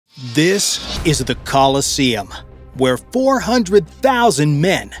This is the Colosseum, where 400,000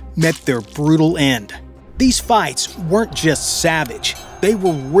 men met their brutal end. These fights weren't just savage, they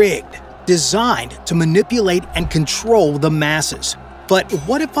were rigged, designed to manipulate and control the masses. But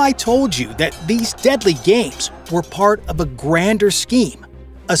what if I told you that these deadly games were part of a grander scheme?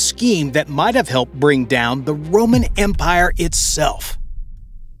 A scheme that might have helped bring down the Roman Empire itself.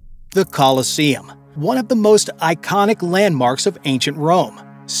 The Colosseum, one of the most iconic landmarks of ancient Rome.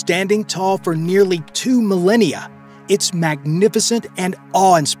 Standing tall for nearly 2 millennia, it's magnificent and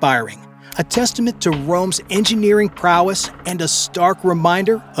awe-inspiring, a testament to Rome's engineering prowess and a stark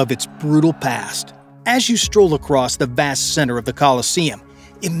reminder of its brutal past. As you stroll across the vast center of the Colosseum,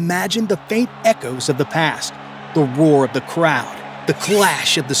 imagine the faint echoes of the past, the roar of the crowd, the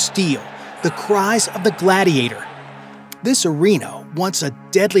clash of the steel, the cries of the gladiator. This arena, once a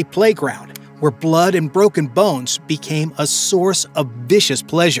deadly playground, where blood and broken bones became a source of vicious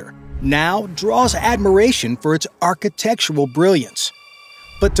pleasure, now draws admiration for its architectural brilliance.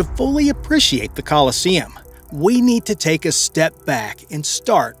 But to fully appreciate the Colosseum, we need to take a step back and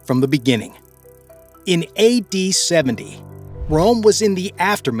start from the beginning. In AD 70, Rome was in the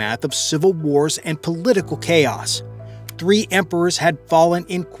aftermath of civil wars and political chaos. 3 emperors had fallen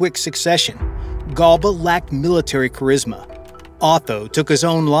in quick succession. Galba lacked military charisma. Otho took his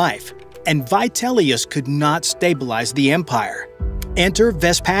own life, and Vitellius could not stabilize the empire. Enter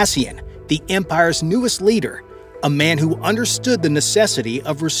Vespasian, the empire's newest leader, a man who understood the necessity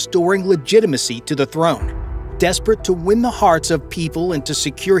of restoring legitimacy to the throne. Desperate to win the hearts of people and to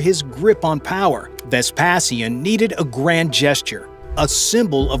secure his grip on power, Vespasian needed a grand gesture, a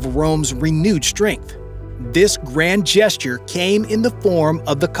symbol of Rome's renewed strength. This grand gesture came in the form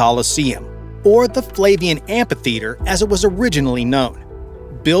of the Colosseum, or the Flavian Amphitheater as it was originally known.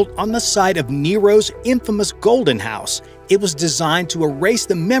 Built on the site of Nero's infamous Golden House, it was designed to erase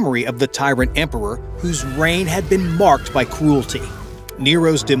the memory of the tyrant emperor whose reign had been marked by cruelty.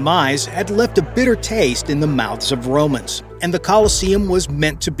 Nero's demise had left a bitter taste in the mouths of Romans, and the Colosseum was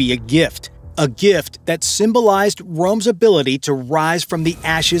meant to be a gift that symbolized Rome's ability to rise from the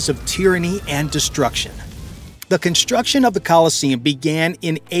ashes of tyranny and destruction. The construction of the Colosseum began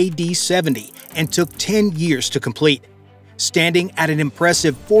in AD 70 and took 10 years to complete. Standing at an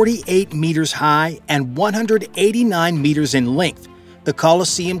impressive 48 meters high and 189 meters in length, the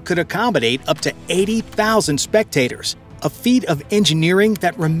Colosseum could accommodate up to 80,000 spectators, a feat of engineering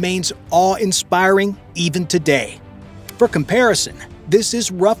that remains awe-inspiring even today. For comparison, this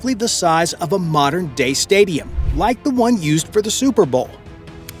is roughly the size of a modern-day stadium, like the one used for the Super Bowl.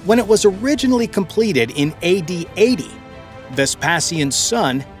 When it was originally completed in AD 80, Vespasian's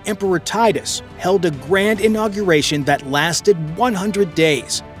son, Emperor Titus, held a grand inauguration that lasted 100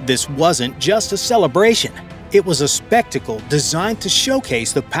 days. This wasn't just a celebration. It was a spectacle designed to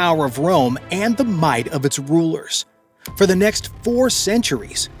showcase the power of Rome and the might of its rulers. For the next 4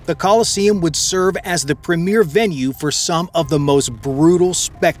 centuries, the Colosseum would serve as the premier venue for some of the most brutal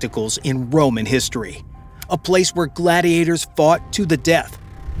spectacles in Roman history. A place where gladiators fought to the death,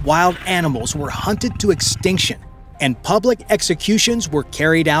 wild animals were hunted to extinction, and public executions were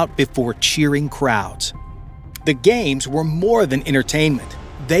carried out before cheering crowds. The games were more than entertainment.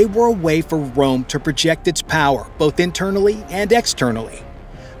 They were a way for Rome to project its power, both internally and externally.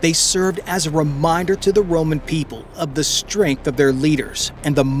 They served as a reminder to the Roman people of the strength of their leaders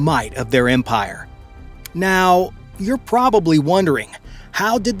and the might of their empire. Now, you're probably wondering,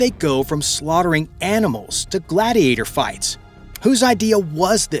 how did they go from slaughtering animals to gladiator fights? Whose idea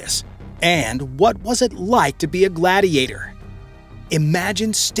was this? And what was it like to be a gladiator?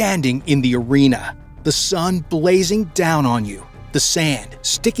 Imagine standing in the arena, the sun blazing down on you, the sand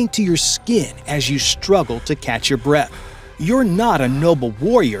sticking to your skin as you struggle to catch your breath. You're not a noble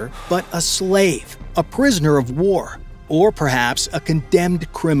warrior, but a slave, a prisoner of war, or perhaps a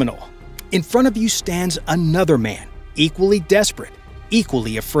condemned criminal. In front of you stands another man, equally desperate,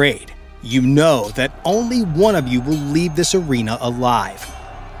 equally afraid. You know that only one of you will leave this arena alive.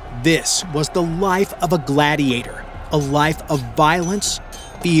 This was the life of a gladiator, a life of violence,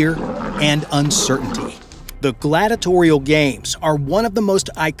 fear, and uncertainty. The gladiatorial games are one of the most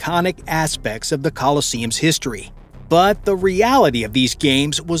iconic aspects of the Colosseum's history. But the reality of these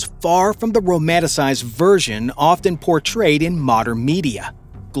games was far from the romanticized version often portrayed in modern media.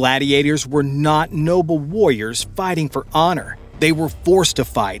 Gladiators were not noble warriors fighting for honor. They were forced to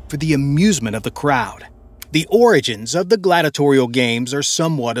fight for the amusement of the crowd. The origins of the gladiatorial games are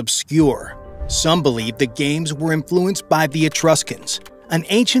somewhat obscure. Some believe the games were influenced by the Etruscans, an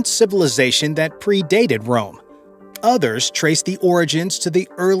ancient civilization that predated Rome. Others trace the origins to the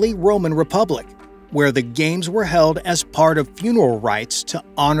early Roman Republic. where the games were held as part of funeral rites to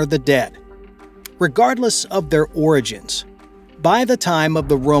honor the dead. Regardless of their origins, by the time of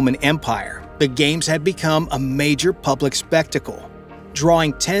the Roman Empire, the games had become a major public spectacle,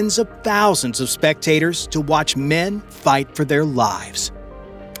 drawing tens of thousands of spectators to watch men fight for their lives.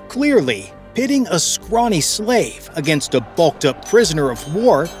 Clearly, pitting a scrawny slave against a bulked-up prisoner of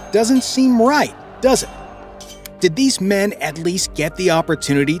war doesn't seem right, does it? Did these men at least get the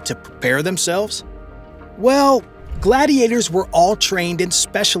opportunity to prepare themselves? Well, gladiators were all trained in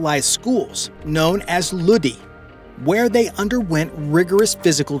specialized schools known as ludi, where they underwent rigorous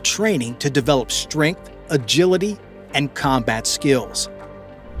physical training to develop strength, agility, and combat skills.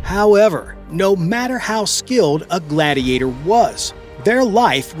 However, no matter how skilled a gladiator was, their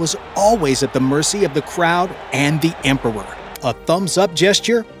life was always at the mercy of the crowd and the emperor. A thumbs-up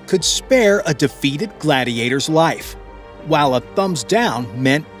gesture could spare a defeated gladiator's life, while a thumbs-down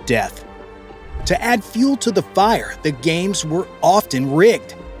meant death. To add fuel to the fire, the games were often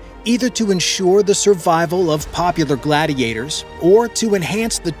rigged, either to ensure the survival of popular gladiators or to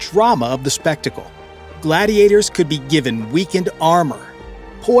enhance the drama of the spectacle. Gladiators could be given weakened armor,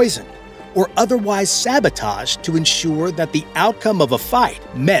 poisoned, or otherwise sabotaged to ensure that the outcome of a fight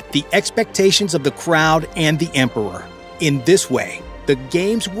met the expectations of the crowd and the emperor. In this way, the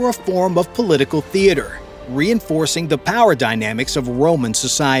games were a form of political theater, reinforcing the power dynamics of Roman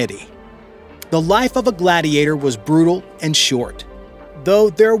society. The life of a gladiator was brutal and short. Though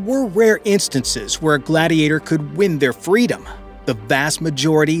there were rare instances where a gladiator could win their freedom, the vast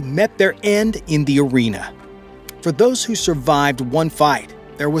majority met their end in the arena. For those who survived one fight,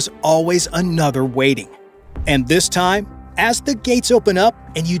 there was always another waiting. And this time, as the gates open up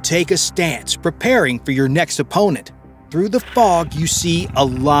and you take a stance preparing for your next opponent, through the fog you see a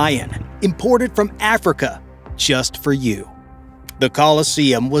lion, imported from Africa, just for you. The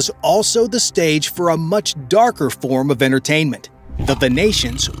Colosseum was also the stage for a much darker form of entertainment, the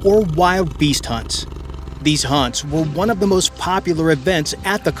venations or wild beast hunts. These hunts were one of the most popular events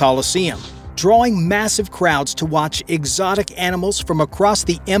at the Colosseum, drawing massive crowds to watch exotic animals from across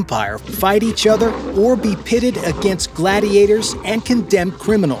the empire fight each other or be pitted against gladiators and condemned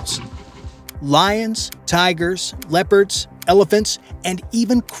criminals. Lions, tigers, leopards, elephants, and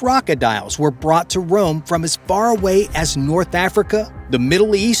even crocodiles were brought to Rome from as far away as North Africa, the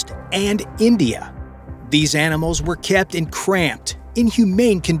Middle East, and India. These animals were kept in cramped,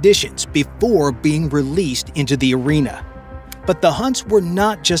 inhumane conditions before being released into the arena. But the hunts were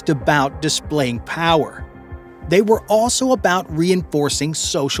not just about displaying power. They were also about reinforcing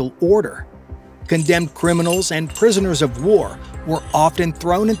social order. Condemned criminals and prisoners of war were often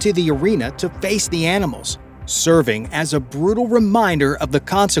thrown into the arena to face the animals, serving as a brutal reminder of the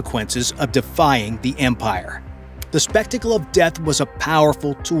consequences of defying the empire. The spectacle of death was a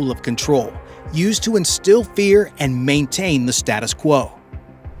powerful tool of control, used to instill fear and maintain the status quo.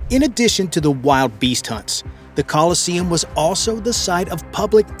 In addition to the wild beast hunts, the Colosseum was also the site of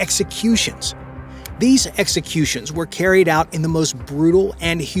public executions. These executions were carried out in the most brutal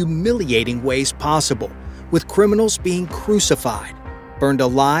and humiliating ways possible, with criminals being crucified, burned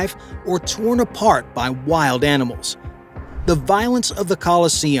alive, or torn apart by wild animals. The violence of the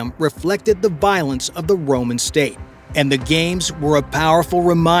Colosseum reflected the violence of the Roman state, and the games were a powerful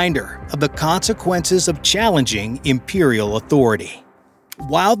reminder of the consequences of challenging imperial authority.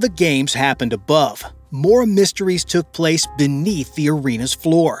 While the games happened above, more mysteries took place beneath the arena's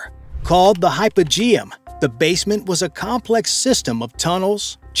floor. Called the hypogeum, the basement was a complex system of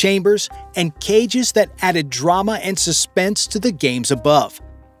tunnels, chambers, and cages that added drama and suspense to the games above.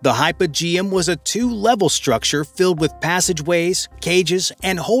 The hypogeum was a two-level structure filled with passageways, cages,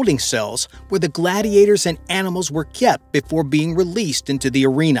 and holding cells where the gladiators and animals were kept before being released into the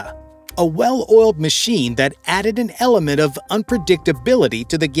arena. A well-oiled machine that added an element of unpredictability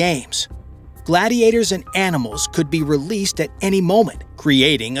to the games. Gladiators and animals could be released at any moment,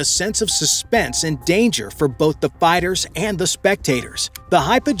 creating a sense of suspense and danger for both the fighters and the spectators. The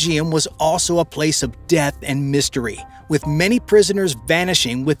hypogeum was also a place of death and mystery, with many prisoners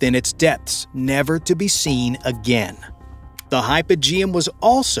vanishing within its depths, never to be seen again. The hypogeum was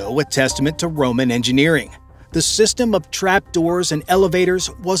also a testament to Roman engineering. The system of trapdoors and elevators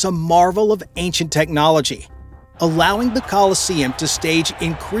was a marvel of ancient technology, allowing the Colosseum to stage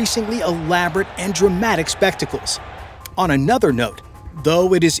increasingly elaborate and dramatic spectacles. On another note,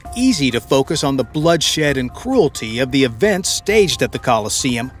 though it is easy to focus on the bloodshed and cruelty of the events staged at the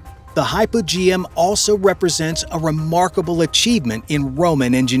Colosseum, the hypogeum also represents a remarkable achievement in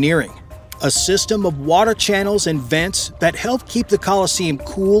Roman engineering. A system of water channels and vents that help keep the Colosseum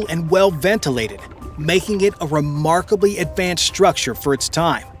cool and well ventilated, making it a remarkably advanced structure for its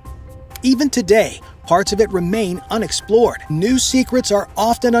time. Even today, parts of it remain unexplored. New secrets are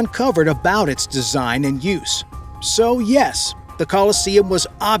often uncovered about its design and use. So yes, the Colosseum was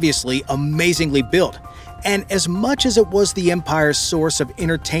obviously amazingly built, and as much as it was the empire's source of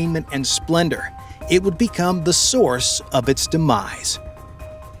entertainment and splendor, it would become the source of its demise.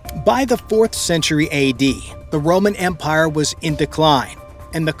 By the 4th century AD, the Roman Empire was in decline,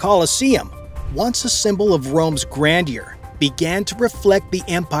 and the Colosseum, once a symbol of Rome's grandeur, began to reflect the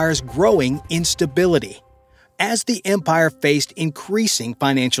empire's growing instability. As the empire faced increasing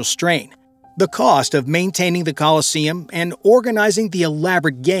financial strain, the cost of maintaining the Colosseum and organizing the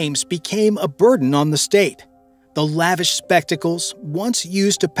elaborate games became a burden on the state. The lavish spectacles, once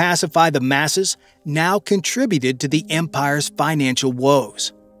used to pacify the masses, now contributed to the empire's financial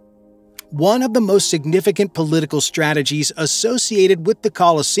woes. One of the most significant political strategies associated with the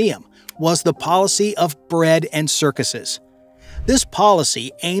Colosseum was the policy of bread and circuses. This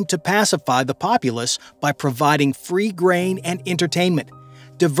policy aimed to pacify the populace by providing free grain and entertainment,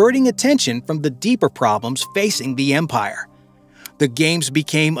 diverting attention from the deeper problems facing the empire. The games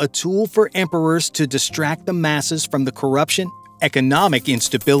became a tool for emperors to distract the masses from the corruption, economic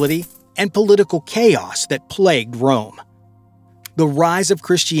instability, and political chaos that plagued Rome. The rise of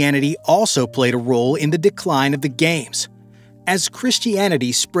Christianity also played a role in the decline of the games. As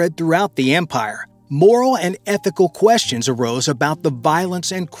Christianity spread throughout the empire, moral and ethical questions arose about the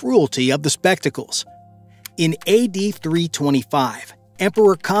violence and cruelty of the spectacles. In AD 325,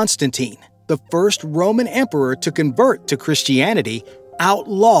 Emperor Constantine, the first Roman emperor to convert to Christianity,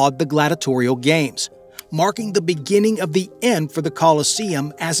 outlawed the gladiatorial games, marking the beginning of the end for the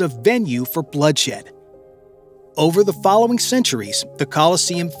Colosseum as a venue for bloodshed. Over the following centuries, the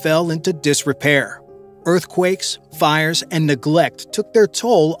Colosseum fell into disrepair. Earthquakes, fires, and neglect took their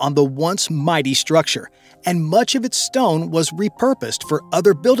toll on the once mighty structure, and much of its stone was repurposed for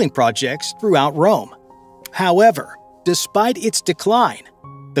other building projects throughout Rome. However, despite its decline,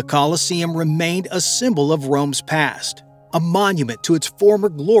 the Colosseum remained a symbol of Rome's past, a monument to its former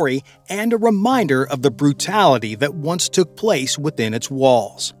glory and a reminder of the brutality that once took place within its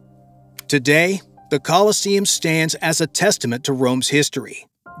walls. Today, the Colosseum stands as a testament to Rome's history.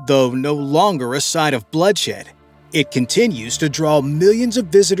 Though no longer a site of bloodshed, it continues to draw millions of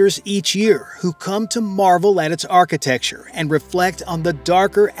visitors each year who come to marvel at its architecture and reflect on the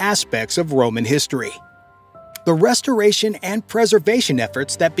darker aspects of Roman history. The restoration and preservation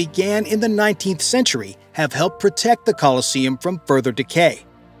efforts that began in the 19th century have helped protect the Colosseum from further decay.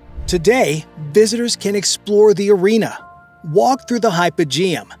 Today, visitors can explore the arena, walk through the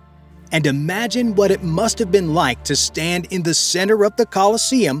hypogeum, and imagine what it must have been like to stand in the center of the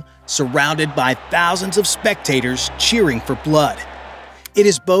Colosseum, surrounded by thousands of spectators cheering for blood. It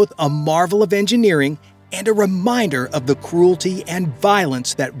is both a marvel of engineering and a reminder of the cruelty and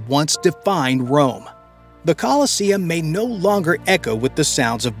violence that once defined Rome. The Colosseum may no longer echo with the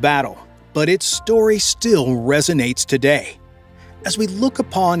sounds of battle, but its story still resonates today. As we look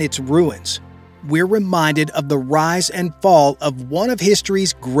upon its ruins, we're reminded of the rise and fall of one of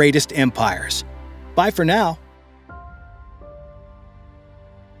history's greatest empires. Bye for now.